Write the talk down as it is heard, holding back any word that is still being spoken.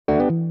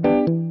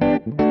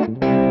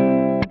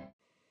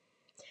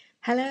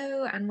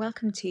Hello and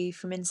welcome to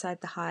From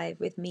Inside the Hive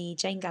with me,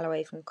 Jane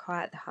Galloway from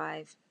Quiet the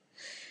Hive.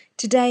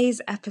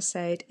 Today's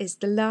episode is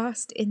the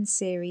last in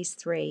Series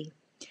 3,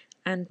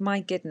 and my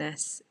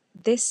goodness,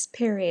 this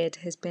period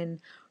has been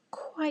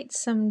quite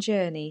some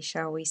journey,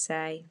 shall we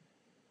say.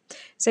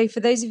 So for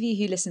those of you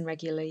who listen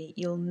regularly,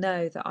 you'll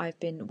know that I've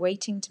been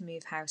waiting to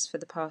move house for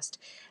the past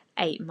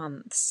 8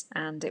 months,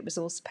 and it was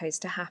all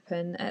supposed to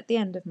happen at the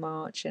end of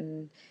March,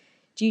 and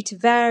due to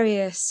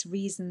various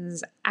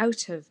reasons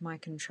out of my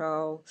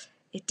control,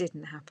 it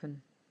didn't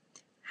happen.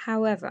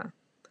 However,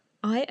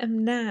 I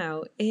am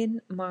now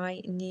in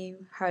my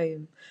new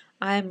home.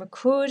 I am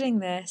recording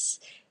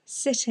this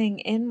sitting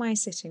in my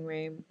sitting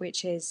room,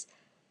 which is,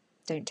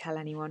 don't tell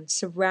anyone,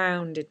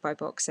 surrounded by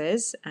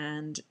boxes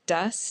and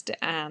dust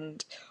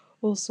and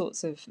all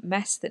sorts of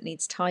mess that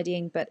needs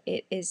tidying, but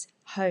it is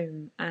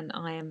home and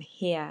I am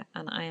here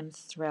and I am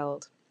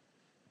thrilled.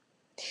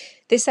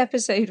 This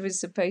episode was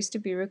supposed to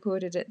be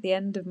recorded at the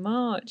end of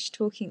March,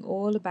 talking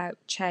all about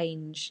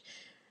change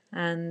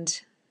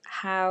and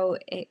how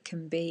it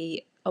can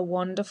be a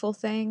wonderful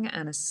thing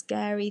and a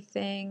scary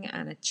thing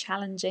and a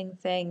challenging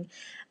thing,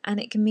 and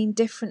it can mean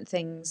different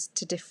things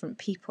to different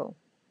people.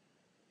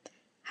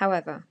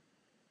 However,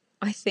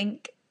 I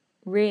think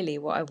really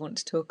what I want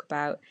to talk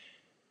about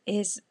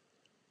is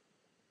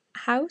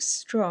how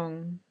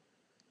strong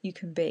you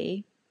can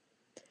be,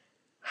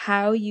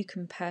 how you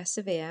can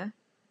persevere,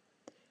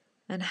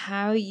 and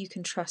how you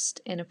can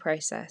trust in a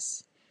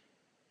process,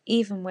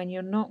 even when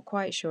you're not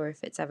quite sure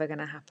if it's ever going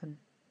to happen.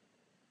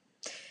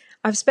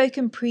 I've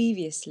spoken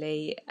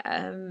previously,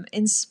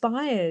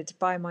 inspired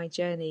by my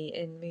journey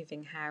in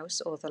moving house,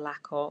 or the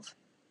lack of,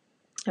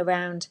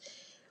 around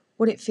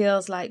what it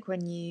feels like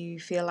when you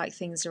feel like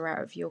things are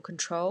out of your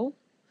control,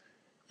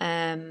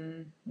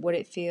 what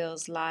it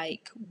feels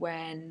like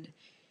when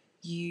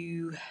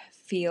you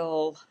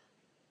feel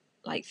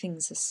like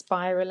things are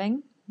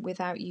spiraling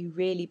without you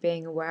really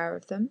being aware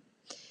of them.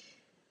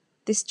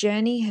 This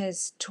journey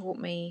has taught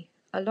me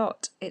a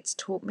lot. It's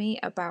taught me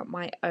about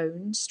my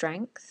own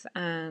strength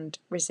and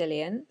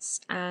resilience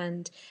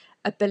and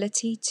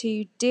ability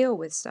to deal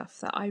with stuff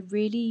that I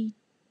really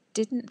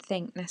didn't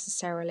think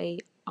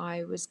necessarily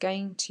I was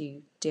going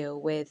to deal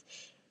with,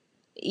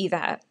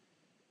 either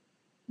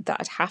that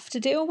I'd have to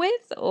deal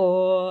with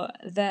or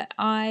that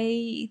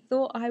I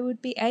thought I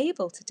would be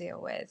able to deal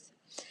with.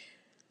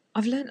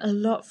 I've learned a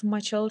lot from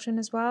my children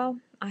as well.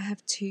 I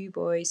have 2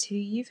 boys who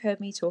you've heard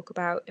me talk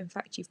about. In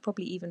fact, you've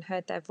probably even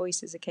heard their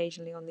voices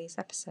occasionally on these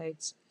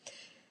episodes.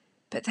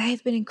 But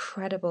they've been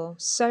incredible,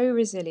 so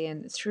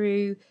resilient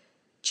through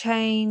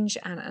change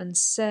and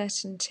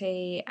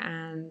uncertainty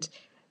and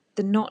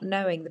the not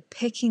knowing, the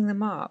picking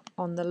them up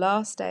on the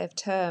last day of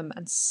term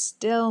and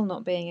still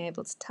not being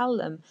able to tell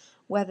them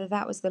whether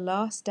that was the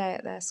last day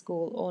at their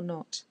school or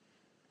not.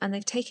 And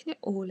they've taken it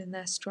all in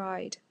their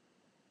stride.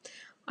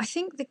 I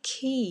think the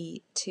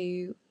key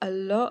to a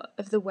lot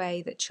of the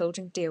way that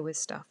children deal with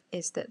stuff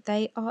is that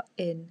they are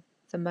in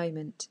the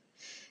moment.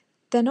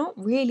 They're not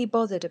really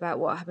bothered about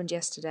what happened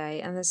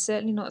yesterday, and they're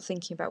certainly not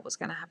thinking about what's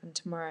going to happen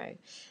tomorrow.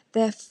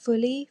 They're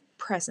fully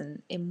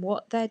present in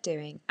what they're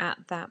doing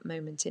at that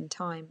moment in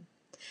time.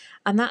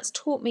 And that's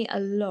taught me a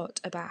lot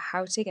about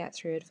how to get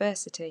through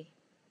adversity.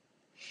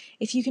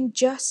 If you can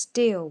just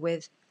deal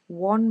with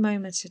one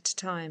moment at a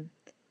time,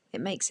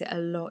 it makes it a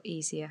lot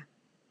easier.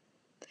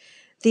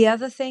 The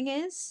other thing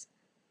is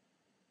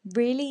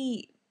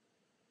really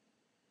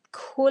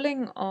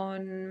calling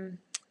on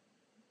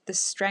the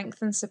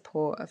strength and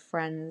support of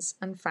friends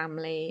and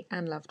family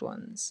and loved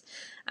ones,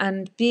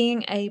 and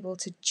being able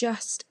to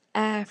just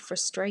air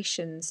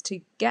frustrations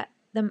to get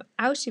them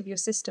out of your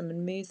system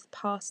and move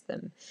past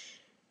them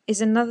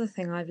is another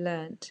thing I've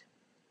learned.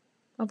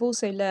 I've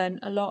also learned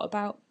a lot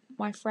about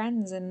my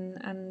friends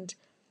and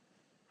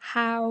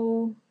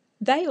how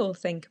they all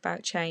think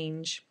about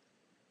change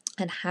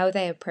and how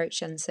they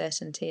approach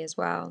uncertainty as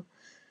well.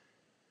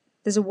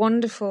 There's a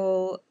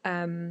wonderful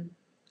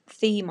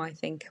theme, I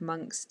think,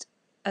 amongst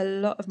a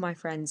lot of my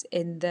friends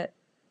in that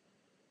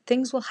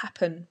things will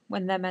happen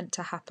when they're meant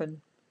to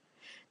happen.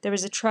 There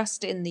is a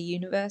trust in the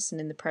universe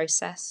and in the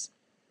process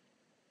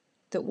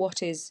that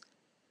what is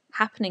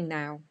happening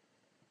now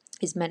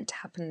is meant to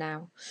happen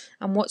now,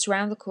 and what's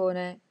round the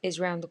corner is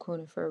round the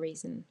corner for a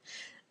reason.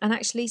 And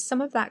actually,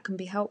 some of that can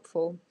be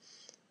helpful.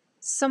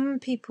 Some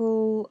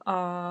people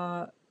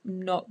are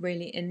not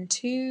really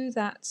into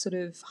that sort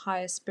of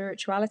higher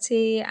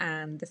spirituality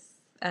and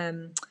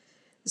the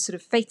sort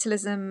of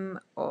fatalism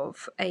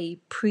of a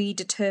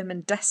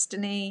predetermined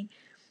destiny.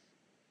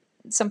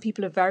 Some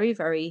people are very,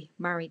 very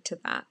married to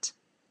that.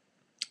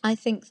 I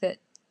think that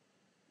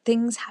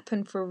things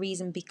happen for a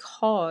reason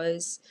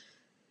because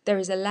there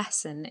is a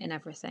lesson in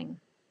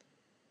everything.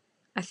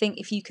 I think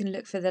if you can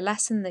look for the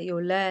lesson that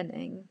you're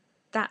learning,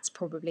 that's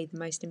probably the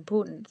most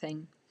important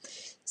thing.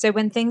 So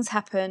when things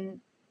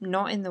happen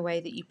not in the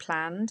way that you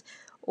planned,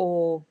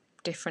 or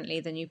differently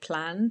than you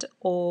planned,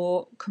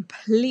 or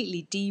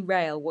completely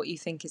derail what you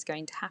think is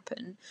going to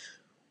happen,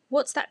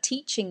 what's that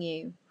teaching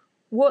you?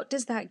 What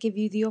does that give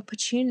you the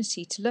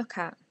opportunity to look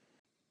at?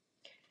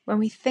 When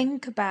we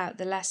think about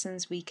the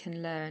lessons we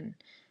can learn,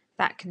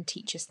 that can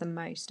teach us the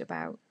most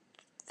about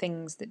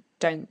things that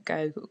don't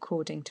go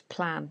according to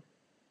plan.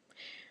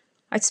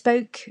 I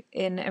spoke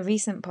in a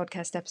recent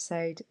podcast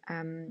episode,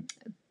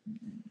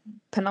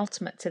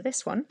 penultimate to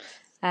this one,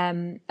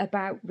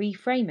 about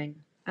reframing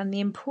and the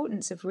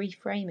importance of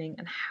reframing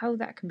and how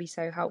that can be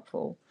so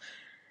helpful.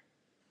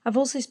 I've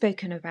also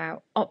spoken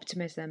about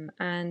optimism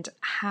and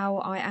how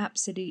I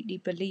absolutely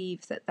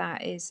believe that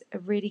that is a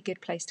really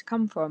good place to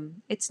come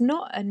from. It's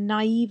not a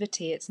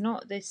naivety, it's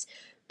not this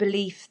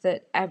belief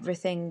that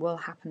everything will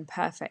happen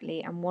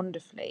perfectly and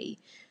wonderfully,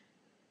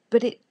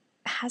 but it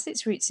has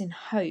its roots in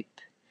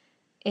hope,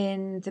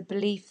 in the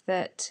belief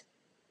that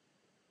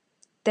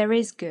there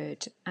is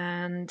good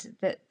and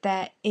that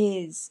there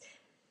is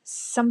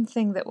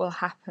something that will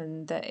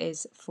happen that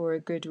is for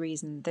a good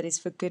reason, that is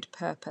for good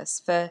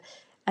purpose, for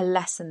a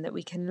lesson that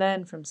we can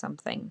learn from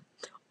something.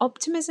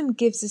 Optimism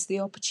gives us the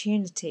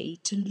opportunity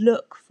to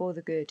look for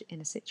the good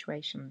in a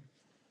situation.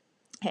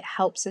 It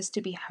helps us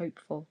to be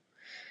hopeful.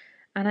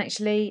 And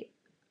actually,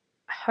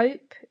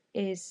 hope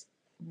is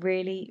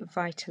really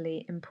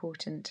vitally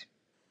important.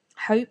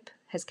 Hope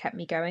has kept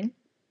me going.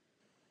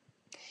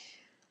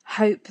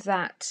 Hope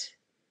that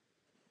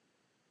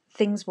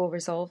things will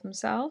resolve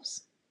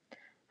themselves.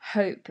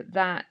 Hope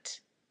that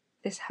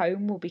this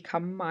home will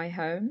become my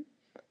home.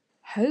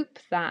 Hope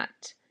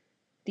that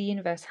the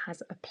universe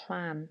has a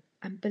plan,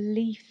 and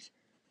belief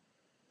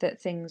that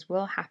things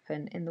will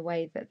happen in the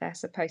way that they're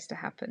supposed to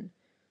happen,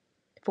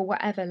 for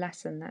whatever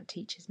lesson that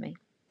teaches me.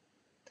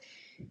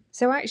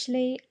 So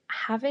actually,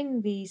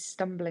 having these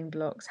stumbling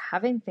blocks,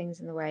 having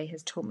things in the way,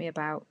 has taught me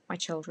about my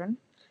children.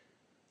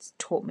 It's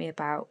taught me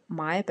about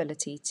my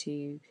ability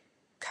to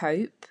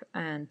cope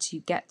and to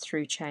get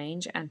through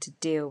change and to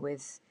deal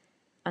with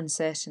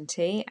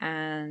uncertainty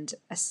and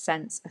a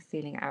sense of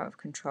feeling out of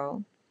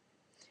control.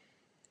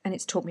 And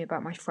it's taught me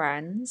about my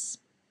friends.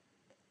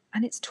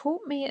 And it's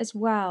taught me as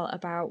well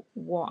about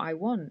what I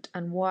want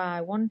and why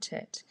I want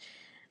it.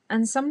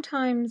 And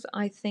sometimes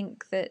I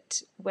think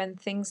that when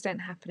things don't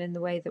happen in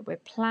the way that we're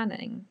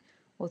planning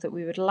or that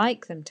we would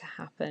like them to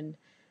happen,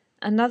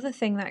 another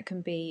thing that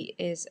can be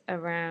is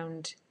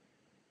around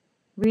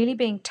really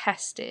being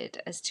tested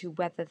as to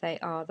whether they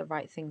are the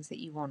right things that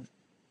you want.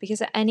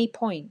 Because at any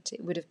point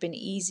it would have been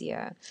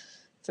easier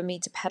for me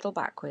to pedal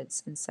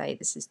backwards and say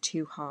this is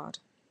too hard,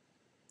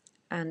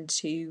 and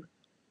to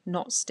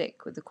not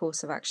stick with the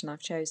course of action I've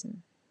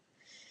chosen.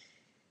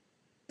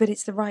 But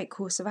it's the right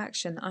course of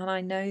action, and I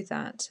know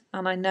that.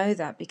 And I know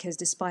that because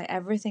despite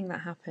everything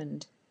that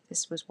happened,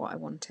 this was what I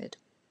wanted.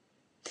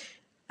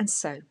 And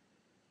so,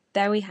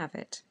 there we have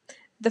it.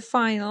 The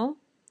final,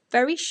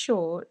 very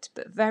short,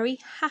 but very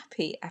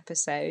happy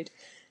episode.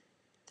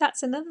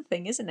 That's another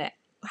thing, isn't it?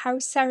 How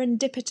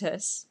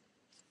serendipitous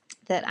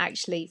that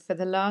actually for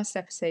the last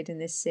episode in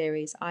this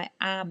series, I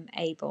am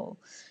able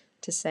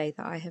to say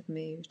that I have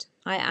moved.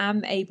 I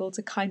am able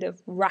to kind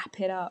of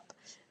wrap it up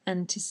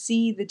and to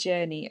see the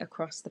journey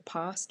across the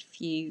past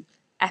few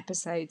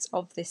episodes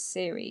of this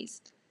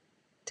series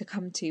to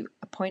come to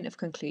a point of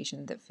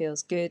conclusion that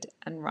feels good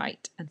and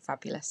right and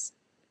fabulous.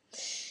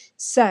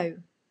 So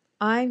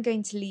I'm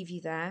going to leave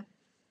you there.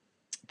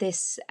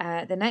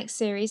 The next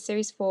series,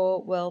 series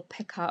 4, will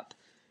pick up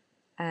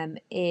I'm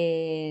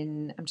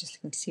just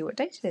looking to see what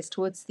date it is,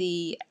 towards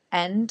the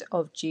end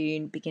of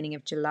June, beginning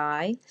of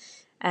July.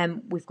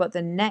 We've got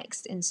the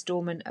next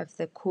instalment of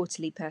the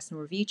quarterly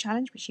personal review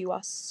challenge, which you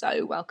are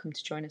so welcome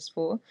to join us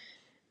for.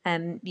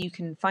 You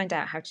can find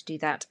out how to do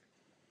that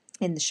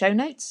in the show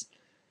notes,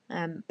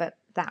 but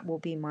that will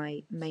be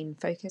my main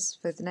focus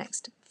for the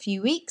next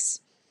few weeks.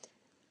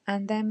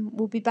 And then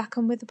we'll be back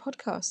on with the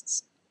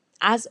podcasts.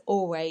 As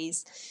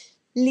always,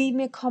 leave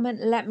me a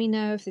comment, let me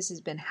know if this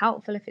has been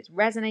helpful, if it's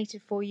resonated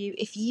for you.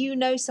 If you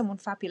know someone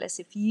fabulous,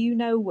 if you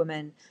know a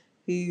woman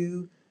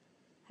who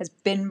has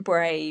been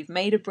brave,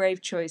 made a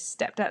brave choice,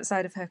 stepped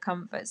outside of her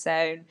comfort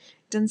zone,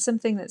 done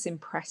something that's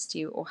impressed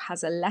you, or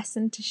has a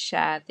lesson to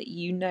share that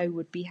you know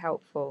would be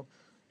helpful,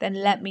 then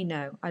let me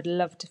know. I'd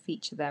love to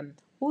feature them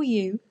or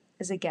you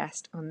as a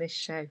guest on this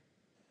show.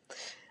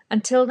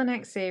 Until the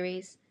next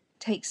series,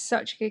 take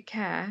such good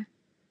care,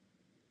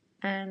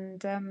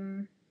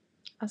 and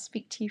I'll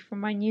speak to you from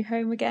my new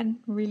home again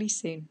really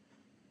soon.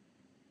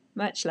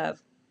 Much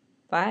love.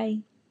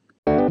 Bye.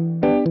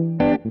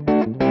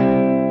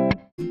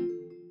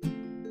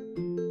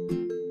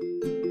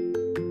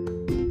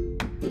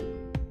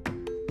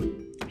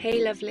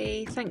 Hey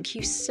lovely, thank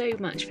you so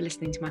much for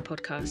listening to my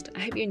podcast. I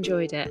hope you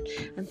enjoyed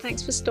it, and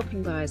thanks for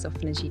stopping by as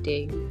often as you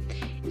do.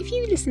 If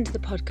you listen to the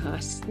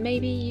podcast,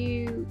 maybe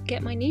you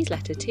get my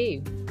newsletter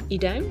too. You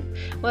don't?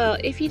 Well,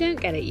 if you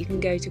don't get it, you can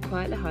go to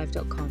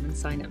quietthehive.com and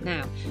sign up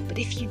now. But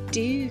if you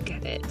do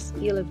get it,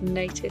 you'll have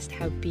noticed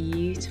how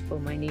beautiful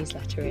my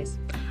newsletter is.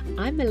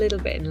 I'm a little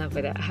bit in love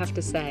with it, I have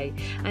to say,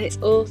 and it's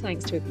all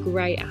thanks to a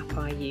great app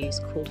I use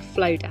called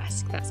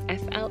Flowdesk. That's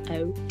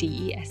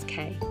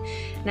Flodesk.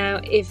 Now,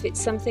 if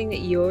it's something something that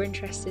you're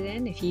interested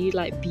in, if you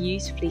like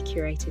beautifully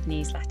curated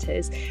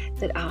newsletters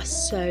that are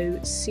so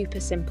super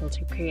simple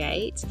to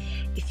create,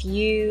 if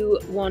you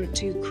want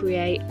to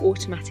create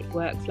automatic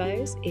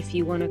workflows, if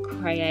you want to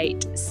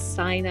create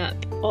sign up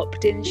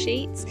opt-in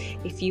sheets,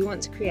 if you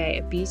want to create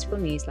a beautiful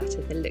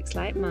newsletter that looks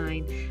like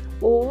mine,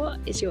 or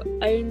is your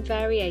own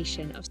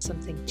variation of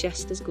something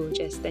just as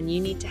gorgeous, then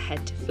you need to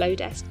head to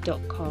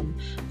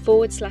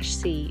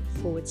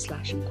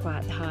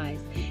flowdesk.com/C/Quiet the Hive.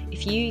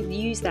 If you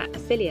use that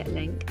affiliate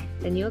link,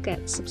 then you'll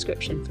get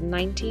subscription for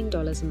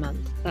 $19 a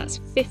month. That's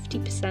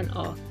 50%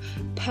 off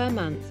per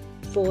month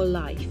for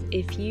life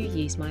if you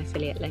use my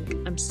affiliate link.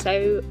 I'm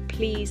so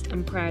pleased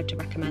and proud to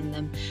recommend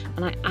them,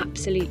 and I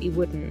absolutely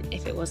wouldn't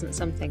if it wasn't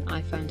something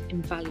I found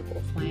invaluable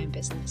for my own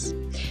business.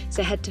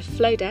 So head to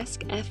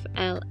Flowdesk,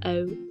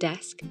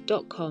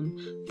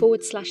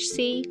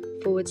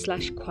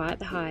 FLOdesk.com/C/Quiet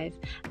the Hive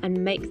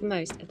and make the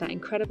most of that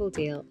incredible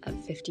deal at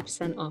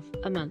 50% off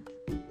a month.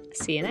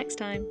 See you next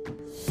time.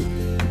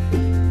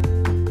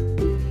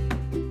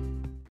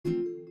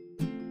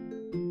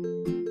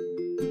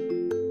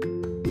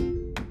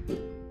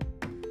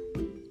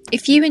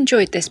 If you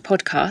enjoyed this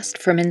podcast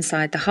from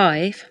Inside the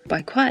Hive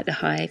by Quiet the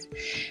Hive,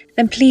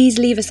 then please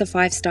leave us a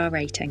 5-star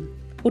rating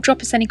or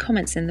drop us any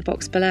comments in the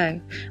box below.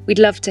 We'd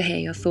love to hear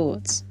your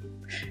thoughts.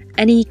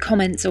 Any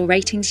comments or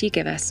ratings you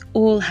give us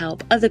all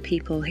help other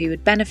people who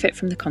would benefit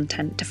from the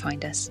content to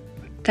find us.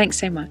 Thanks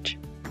so much.